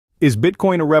Is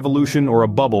Bitcoin a revolution or a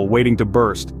bubble waiting to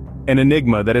burst? An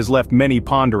enigma that has left many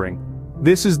pondering.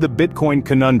 This is the Bitcoin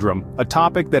conundrum, a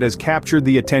topic that has captured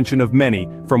the attention of many,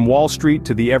 from Wall Street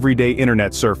to the everyday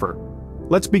internet surfer.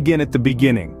 Let's begin at the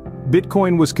beginning.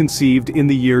 Bitcoin was conceived in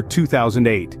the year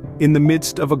 2008, in the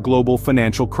midst of a global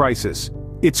financial crisis.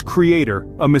 Its creator,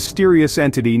 a mysterious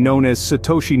entity known as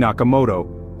Satoshi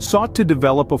Nakamoto, sought to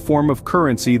develop a form of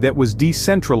currency that was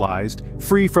decentralized,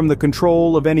 free from the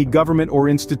control of any government or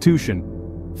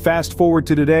institution. Fast forward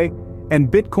to today,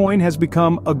 and Bitcoin has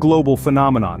become a global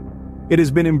phenomenon. It has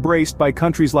been embraced by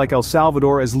countries like El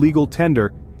Salvador as legal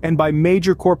tender, and by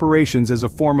major corporations as a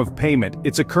form of payment.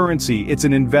 It's a currency, it's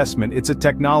an investment, it's a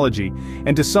technology,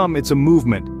 and to some it's a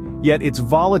movement. Yet its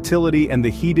volatility and the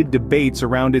heated debates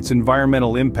around its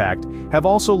environmental impact have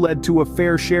also led to a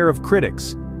fair share of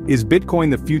critics. Is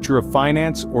Bitcoin the future of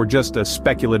finance or just a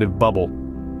speculative bubble?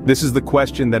 This is the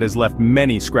question that has left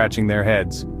many scratching their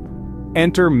heads.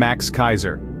 Enter Max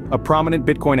Keiser, a prominent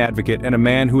Bitcoin advocate and a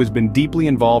man who has been deeply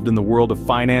involved in the world of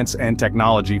finance and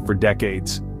technology for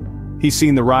decades. He's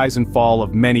seen the rise and fall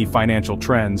of many financial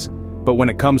trends, but when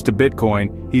it comes to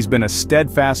Bitcoin, he's been a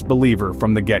steadfast believer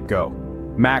from the get-go.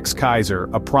 Max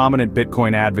Keiser, a prominent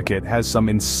Bitcoin advocate, has some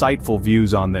insightful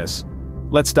views on this.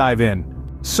 Let's dive in.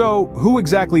 So, who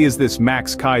exactly is this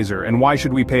Max Keiser, and why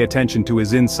should we pay attention to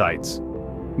his insights?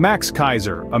 Max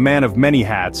Keiser, a man of many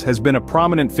hats, has been a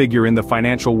prominent figure in the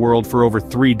financial world for over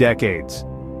 3 decades.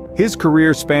 His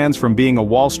career spans from being a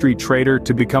Wall Street trader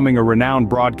to becoming a renowned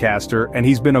broadcaster, and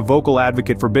he's been a vocal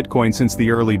advocate for Bitcoin since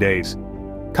the early days.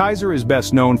 Keiser is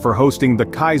best known for hosting the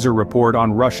Keiser Report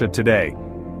on Russia Today,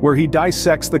 where he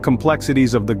dissects the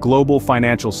complexities of the global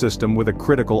financial system with a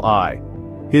critical eye.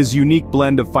 His unique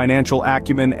blend of financial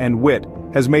acumen and wit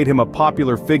has made him a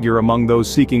popular figure among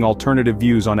those seeking alternative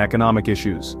views on economic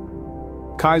issues.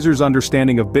 Keiser's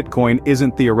understanding of Bitcoin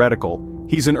isn't theoretical.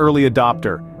 He's an early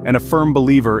adopter, and a firm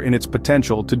believer in its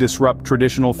potential to disrupt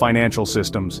traditional financial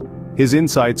systems. His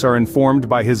insights are informed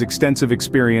by his extensive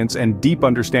experience and deep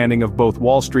understanding of both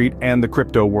Wall Street and the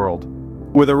crypto world.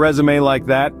 With a resume like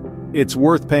that, it's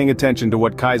worth paying attention to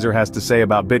what Keiser has to say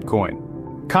about Bitcoin.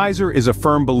 Keiser is a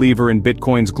firm believer in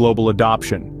Bitcoin's global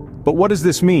adoption. But what does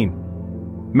this mean?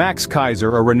 Max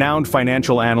Keiser, a renowned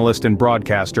financial analyst and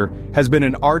broadcaster, has been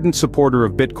an ardent supporter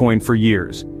of Bitcoin for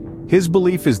years. His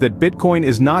belief is that Bitcoin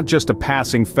is not just a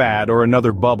passing fad or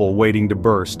another bubble waiting to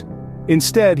burst.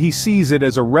 Instead, he sees it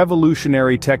as a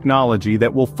revolutionary technology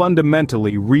that will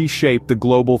fundamentally reshape the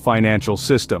global financial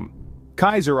system.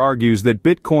 Keiser argues that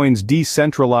Bitcoin's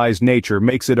decentralized nature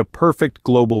makes it a perfect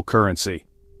global currency.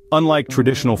 Unlike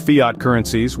traditional fiat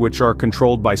currencies, which are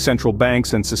controlled by central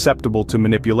banks and susceptible to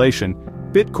manipulation,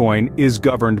 Bitcoin is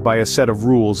governed by a set of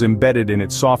rules embedded in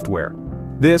its software.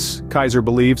 This, Keiser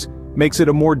believes, makes it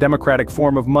a more democratic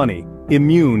form of money,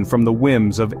 immune from the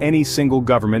whims of any single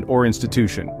government or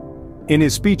institution. In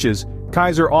his speeches,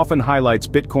 Keiser often highlights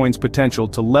Bitcoin's potential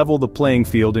to level the playing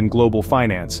field in global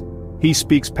finance. He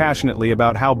speaks passionately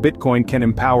about how Bitcoin can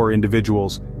empower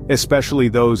individuals, especially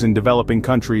those in developing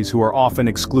countries who are often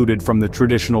excluded from the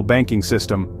traditional banking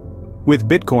system. With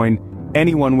Bitcoin,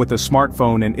 anyone with a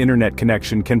smartphone and internet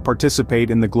connection can participate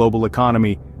in the global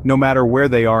economy, no matter where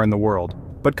they are in the world.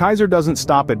 But Keiser doesn't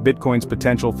stop at Bitcoin's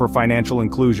potential for financial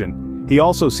inclusion. He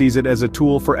also sees it as a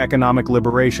tool for economic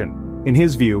liberation. In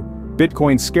his view,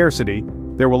 Bitcoin's scarcity,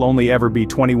 there will only ever be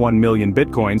 21 million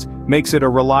Bitcoins, makes it a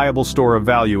reliable store of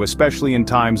value, especially in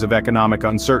times of economic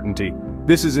uncertainty.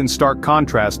 This is in stark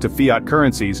contrast to fiat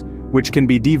currencies, which can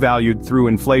be devalued through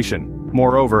inflation.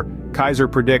 Moreover,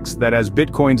 Keiser predicts that as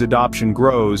Bitcoin's adoption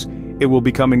grows, it will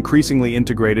become increasingly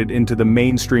integrated into the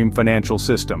mainstream financial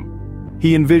system.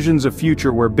 He envisions a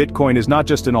future where Bitcoin is not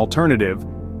just an alternative,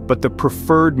 but the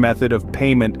preferred method of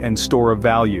payment and store of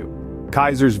value.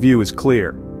 Keiser's view is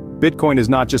clear. Bitcoin is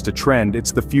not just a trend,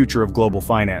 it's the future of global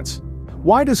finance.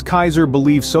 Why does Keiser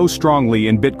believe so strongly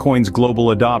in Bitcoin's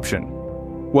global adoption?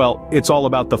 Well, it's all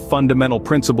about the fundamental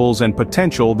principles and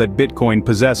potential that Bitcoin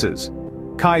possesses.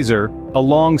 Keiser, a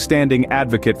long-standing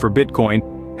advocate for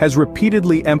Bitcoin, has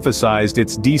repeatedly emphasized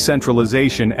its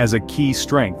decentralization as a key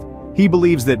strength. He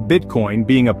believes that Bitcoin,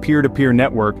 being a peer-to-peer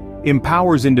network,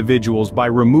 empowers individuals by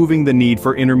removing the need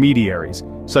for intermediaries,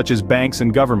 such as banks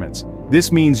and governments.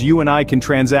 This means you and I can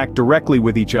transact directly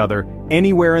with each other,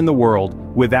 anywhere in the world,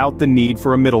 without the need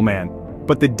for a middleman.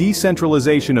 But the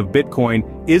decentralization of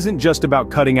Bitcoin isn't just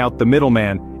about cutting out the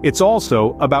middleman, it's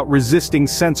also about resisting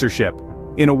censorship.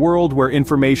 In a world where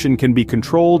information can be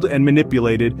controlled and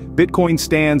manipulated, Bitcoin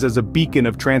stands as a beacon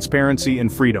of transparency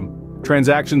and freedom.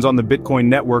 Transactions on the Bitcoin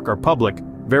network are public,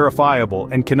 verifiable,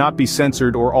 and cannot be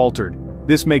censored or altered.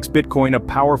 This makes Bitcoin a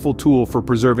powerful tool for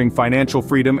preserving financial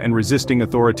freedom and resisting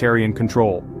authoritarian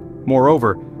control.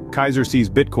 Moreover, Keiser sees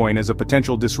Bitcoin as a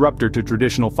potential disruptor to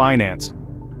traditional finance.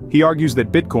 He argues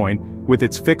that Bitcoin, with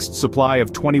its fixed supply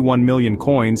of 21 million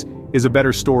coins, is a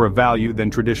better store of value than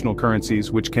traditional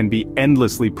currencies which can be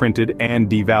endlessly printed and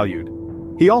devalued.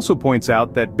 He also points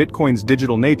out that Bitcoin's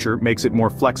digital nature makes it more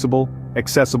flexible,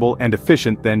 accessible, and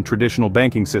efficient than traditional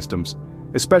banking systems,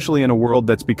 especially in a world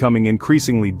that's becoming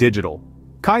increasingly digital.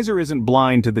 Keiser isn't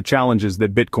blind to the challenges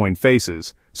that Bitcoin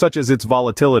faces, such as its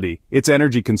volatility, its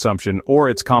energy consumption, or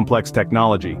its complex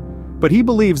technology. But he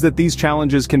believes that these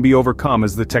challenges can be overcome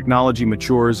as the technology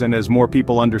matures and as more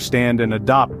people understand and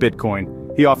adopt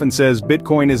Bitcoin. He often says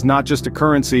Bitcoin is not just a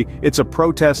currency, it's a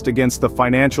protest against the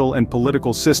financial and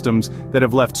political systems that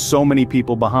have left so many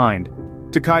people behind.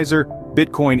 To Keiser,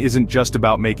 Bitcoin isn't just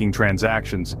about making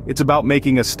transactions, it's about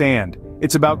making a stand.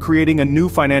 It's about creating a new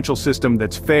financial system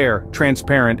that's fair,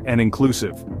 transparent, and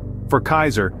inclusive. For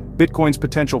Keiser, Bitcoin's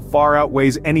potential far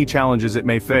outweighs any challenges it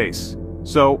may face.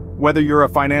 So, whether you're a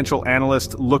financial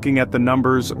analyst looking at the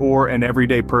numbers or an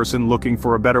everyday person looking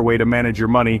for a better way to manage your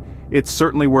money, it's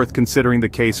certainly worth considering the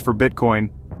case for Bitcoin.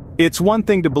 It's one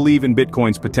thing to believe in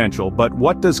Bitcoin's potential, but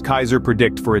what does Keiser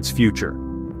predict for its future?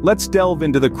 Let's delve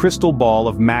into the crystal ball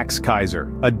of Max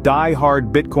Keiser, a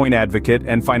die-hard Bitcoin advocate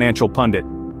and financial pundit.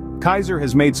 Keiser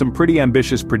has made some pretty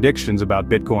ambitious predictions about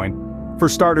Bitcoin. For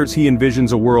starters, he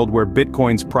envisions a world where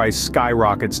Bitcoin's price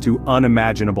skyrockets to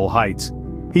unimaginable heights.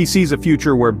 He sees a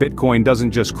future where Bitcoin doesn't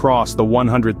just cross the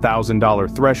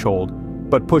 $100,000 threshold,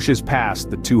 but pushes past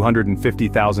the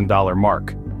 $250,000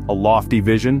 mark. A lofty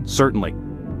vision, certainly.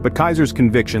 But Keiser's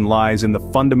conviction lies in the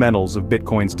fundamentals of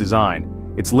Bitcoin's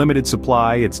design, its limited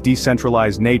supply, its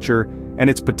decentralized nature, and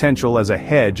its potential as a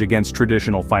hedge against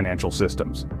traditional financial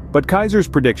systems. But Keiser's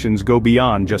predictions go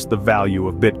beyond just the value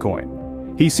of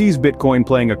Bitcoin. He sees Bitcoin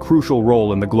playing a crucial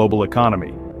role in the global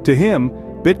economy. To him,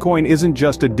 Bitcoin isn't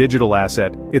just a digital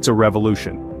asset, it's a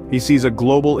revolution. He sees a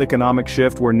global economic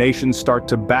shift where nations start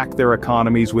to back their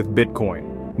economies with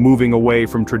Bitcoin, moving away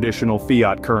from traditional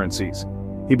fiat currencies.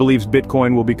 He believes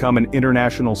Bitcoin will become an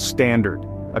international standard,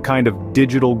 a kind of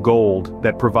digital gold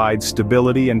that provides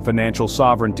stability and financial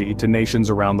sovereignty to nations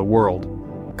around the world.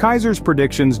 Keiser's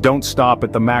predictions don't stop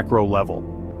at the macro level.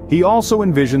 He also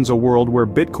envisions a world where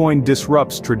Bitcoin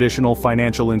disrupts traditional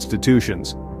financial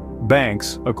institutions.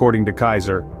 Banks, according to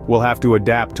Keiser, will have to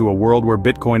adapt to a world where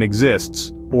Bitcoin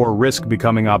exists, or risk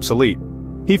becoming obsolete.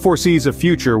 He foresees a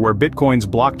future where Bitcoin's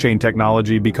blockchain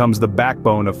technology becomes the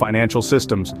backbone of financial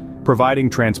systems, providing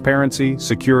transparency,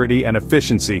 security, and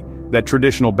efficiency that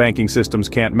traditional banking systems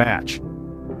can't match.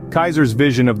 Keiser's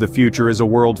vision of the future is a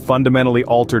world fundamentally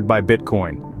altered by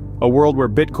Bitcoin. A world where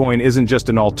Bitcoin isn't just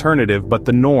an alternative but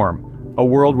the norm. A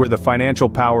world where the financial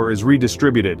power is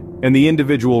redistributed and the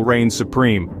individual reigns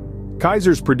supreme.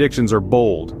 Keiser's predictions are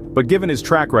bold, but given his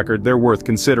track record, they're worth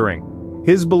considering.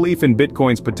 His belief in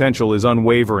Bitcoin's potential is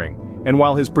unwavering, and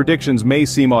while his predictions may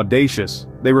seem audacious,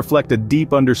 they reflect a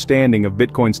deep understanding of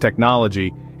Bitcoin's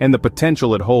technology and the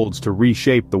potential it holds to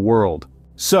reshape the world.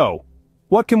 So,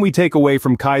 what can we take away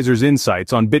from Keiser's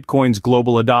insights on Bitcoin's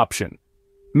global adoption?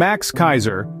 Max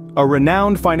Keiser, a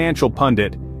renowned financial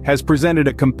pundit, has presented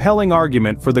a compelling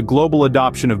argument for the global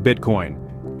adoption of Bitcoin,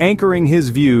 anchoring his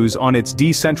views on its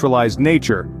decentralized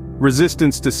nature,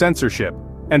 resistance to censorship,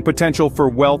 and potential for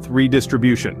wealth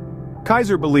redistribution.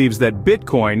 Keiser believes that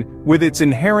Bitcoin, with its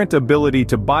inherent ability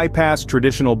to bypass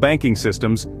traditional banking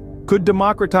systems, could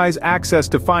democratize access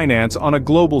to finance on a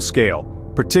global scale,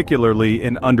 particularly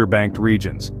in underbanked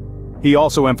regions. He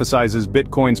also emphasizes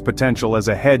Bitcoin's potential as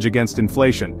a hedge against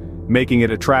inflation, making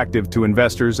it attractive to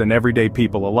investors and everyday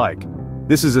people alike.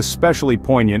 This is especially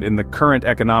poignant in the current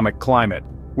economic climate,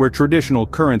 where traditional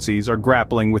currencies are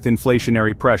grappling with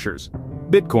inflationary pressures.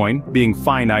 Bitcoin, being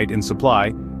finite in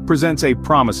supply, presents a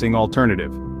promising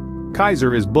alternative.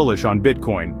 Keiser is bullish on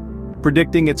Bitcoin,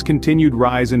 predicting its continued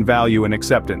rise in value and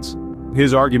acceptance.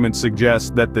 His argument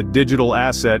suggests that the digital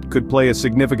asset could play a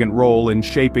significant role in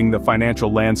shaping the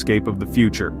financial landscape of the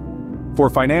future. For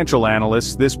financial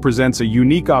analysts, this presents a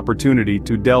unique opportunity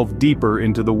to delve deeper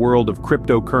into the world of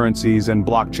cryptocurrencies and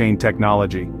blockchain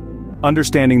technology.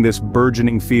 Understanding this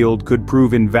burgeoning field could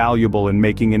prove invaluable in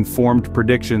making informed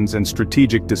predictions and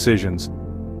strategic decisions.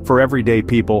 For everyday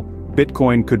people,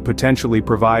 Bitcoin could potentially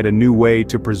provide a new way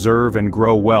to preserve and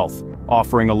grow wealth,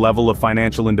 offering a level of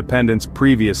financial independence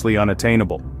previously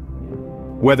unattainable.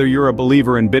 Whether you're a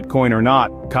believer in Bitcoin or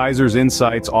not, Keiser's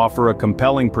insights offer a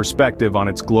compelling perspective on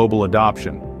its global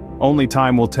adoption. Only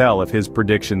time will tell if his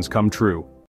predictions come true.